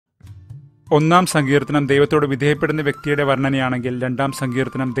1-ാം സങ്കീർത്തനം ദൈവത്തോട് വിധേയപ്പെടുന്ന വ്യക്തിയുടെ വർണ്ണനയാണെങ്കിൽ 2-ാം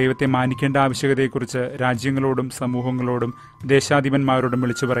സങ്കീർത്തനം ദൈവത്തെ മാനിക്കേണ്ട ആവശ്യകതയെക്കുറിച്ച് രാജ്യങ്ങളോടും സമൂഹങ്ങളോടും ദേശാധിപന്മാരോടും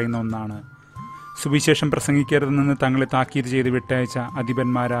വിളിച്ചു പറയുന്ന ഒന്നാണ്. സുവിശേഷം പ്രസംഗിക്കരുതെന്ന് തങ്ങളെ താക്കീത് ചെയ്ത് വിട്ടയച്ച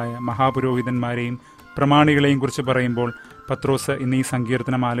അധിപന്മാരായ മഹാപുരോഹിതന്മാരെയും പ്രമാണികളെയും കുറിച്ച് പറയുമ്പോൾ പത്രോസ് ഇന്ന് ഈ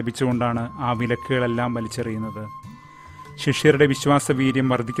സങ്കീർത്തനം ആലപിച്ചുകൊണ്ടാണ് ആ വിലക്കുകളെല്ലാം വലിച്ചെറിയുന്നത്. ശിഷ്യരുടെ വിശ്വാസവീര്യം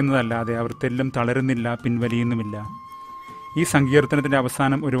വർദ്ധിക്കുന്നതല്ലാതെ അവർ തെല്ലും തളരുന്നില്ല, പിൻവലിയുന്നുമില്ല. ഈ സങ്കീർത്തനത്തിൻ്റെ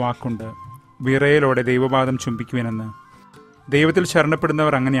അവസാനം ഒരു വാക്കുണ്ട്, വിറയലോടെ ദൈവപാദം ചുംബിക്കുവനെന്ന്. ദൈവത്തിൽ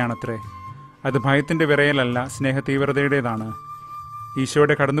ശരണപ്പെടുന്നവർ അങ്ങനെയാണത്രേ. അത് ഭയത്തിൻ്റെ വിറയലല്ല, സ്നേഹതീവ്രതയുടേതാണ്.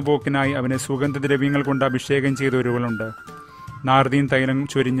 ഈശോയുടെ കടന്നുപോക്കിനായി അവനെ സുഗന്ധദ്രവ്യങ്ങൾ കൊണ്ട് അഭിഷേകം ചെയ്ത ഒരുവളുണ്ട്. നാർദീൻ തൈലം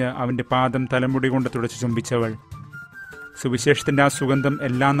ചൊരിഞ്ഞ് അവൻ്റെ പാദം തലമുടി കൊണ്ട് തുടച്ച് ചുംബിച്ചവൾ. സുവിശേഷത്തിൻ്റെ ആ സുഗന്ധം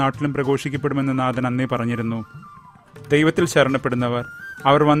എല്ലാ നാട്ടിലും പ്രഘോഷിക്കപ്പെടുമെന്ന് നാഥൻ അന്നേ പറഞ്ഞിരുന്നു. ദൈവത്തിൽ ശരണപ്പെടുന്നവർ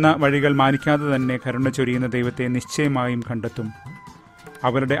അവർ വന്ന വഴികൾ മാനിക്കാതെ തന്നെ കരുണ ചൊരിയുന്ന ദൈവത്തെ നിശ്ചയമായും കണ്ടെത്തും.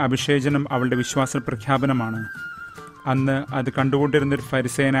 അവരുടെ അഭിഷേചനം അവളുടെ വിശ്വാസ പ്രഖ്യാപനമാണ്. അന്ന് അത് കണ്ടുകൊണ്ടിരുന്നൊരു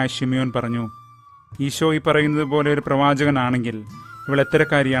ഫരിസേയനായ ശിമിയോൻ പറഞ്ഞു, ഈശോ ഈ പറയുന്നത് പോലെ ഒരു പ്രവാചകനാണെങ്കിൽ ഇവൾ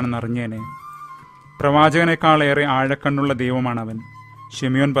എത്തരക്കാരിയാണെന്ന് അറിഞ്ഞേനെ. പ്രവാചകനേക്കാളേറെ ആഴക്കണ്ണുള്ള ദൈവമാണവൻ.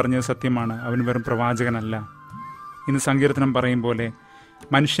 ശിമിയോൻ പറഞ്ഞത് സത്യമാണ്, അവൻ വെറും പ്രവാചകനല്ല. ഇന്ന് സങ്കീർത്തനം പറയും പോലെ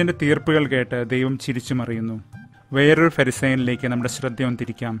മനുഷ്യൻ്റെ തീർപ്പുകൾ കേട്ട് ദൈവം ചിരിച്ചു മറിയുന്നു. വേറൊരു ഫരിസേയനിലേക്ക് നമ്മുടെ ശ്രദ്ധയൊന്ന്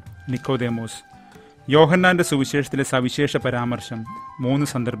തിരിക്കാം, നിക്കോദേമോസ്. യോഹന്നാന്റെ സുവിശേഷത്തിലെ സവിശേഷ പരാമർശം 3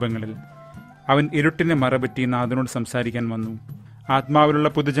 സന്ദർഭങ്ങളിൽ. അവൻ ഇരുട്ടിനെ മറപറ്റി നാഥനോട് സംസാരിക്കാൻ വന്നു. ആത്മാവിലുള്ള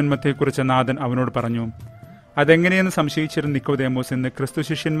പുതുജന്മത്തെക്കുറിച്ച് നാഥൻ അവനോട് പറഞ്ഞു. അതെങ്ങനെയെന്ന് സംശയിച്ചിരുന്ന നിക്കോദേമോസ് ഇന്ന് ക്രിസ്തു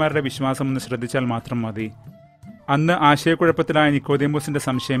ശിഷ്യന്മാരുടെ വിശ്വാസം ഒന്ന് ശ്രദ്ധിച്ചാൽ മാത്രം മതി. അന്ന് ആശയക്കുഴപ്പത്തിലായ നിക്കോദേമോസിന്റെ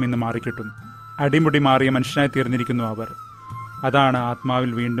സംശയം ഇന്ന് മാറിക്കിട്ടും. അടിമുടി മാറിയ മനുഷ്യനായി തീർന്നിരിക്കുന്നു അവർ. അതാണ്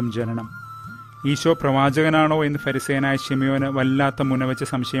ആത്മാവിൽ വീണ്ടും ജനനം. ഈശോ പ്രവാചകനാണോ എന്ന് ഫരിസേയനായ ശിമിയോന് വല്ലാത്ത മുനവച്ച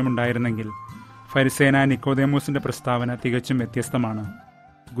സംശയമുണ്ടായിരുന്നെങ്കിൽ ഫരിസേയനായ നിക്കോദേമോസിന്റെ പ്രസ്താവന തികച്ചും വ്യത്യസ്തമാണ്.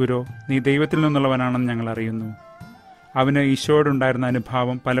 ഗുരു, നീ ദൈവത്തിൽ നിന്നുള്ളവനാണെന്ന് ഞങ്ങൾ അറിയുന്നു. അവന് ഈശോയോടുണ്ടായിരുന്ന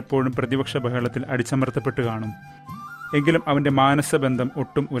അനുഭാവം പലപ്പോഴും പ്രതിപക്ഷ ബഹളത്തിൽ അടിച്ചമർത്തപ്പെട്ടു കാണും. എങ്കിലും അവൻ്റെ മാനസബന്ധം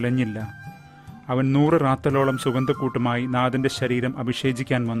ഒട്ടും ഉലഞ്ഞില്ല. അവൻ 100 റാത്തലോളം സുഗന്ധക്കൂട്ടുമായി നാഥൻ്റെ ശരീരം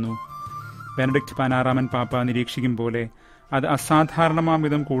അഭിഷേചിക്കാൻ വന്നു. ബെനഡിക്റ്റ് 16 പാപ്പ നിരീക്ഷിക്കും പോലെ അത് അസാധാരണമാം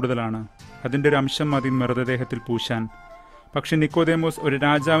വിധം കൂടുതലാണ്. അതിൻ്റെ ഒരു അംശം മതി മൃതദേഹത്തിൽ പൂശാൻ. പക്ഷെ നിക്കോദേമോസ് ഒരു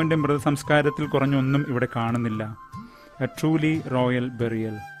രാജാവിൻ്റെ മൃതസംസ്കാരത്തിൽ കുറഞ്ഞൊന്നും ഇവിടെ കാണുന്നില്ല. A truly royal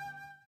burial.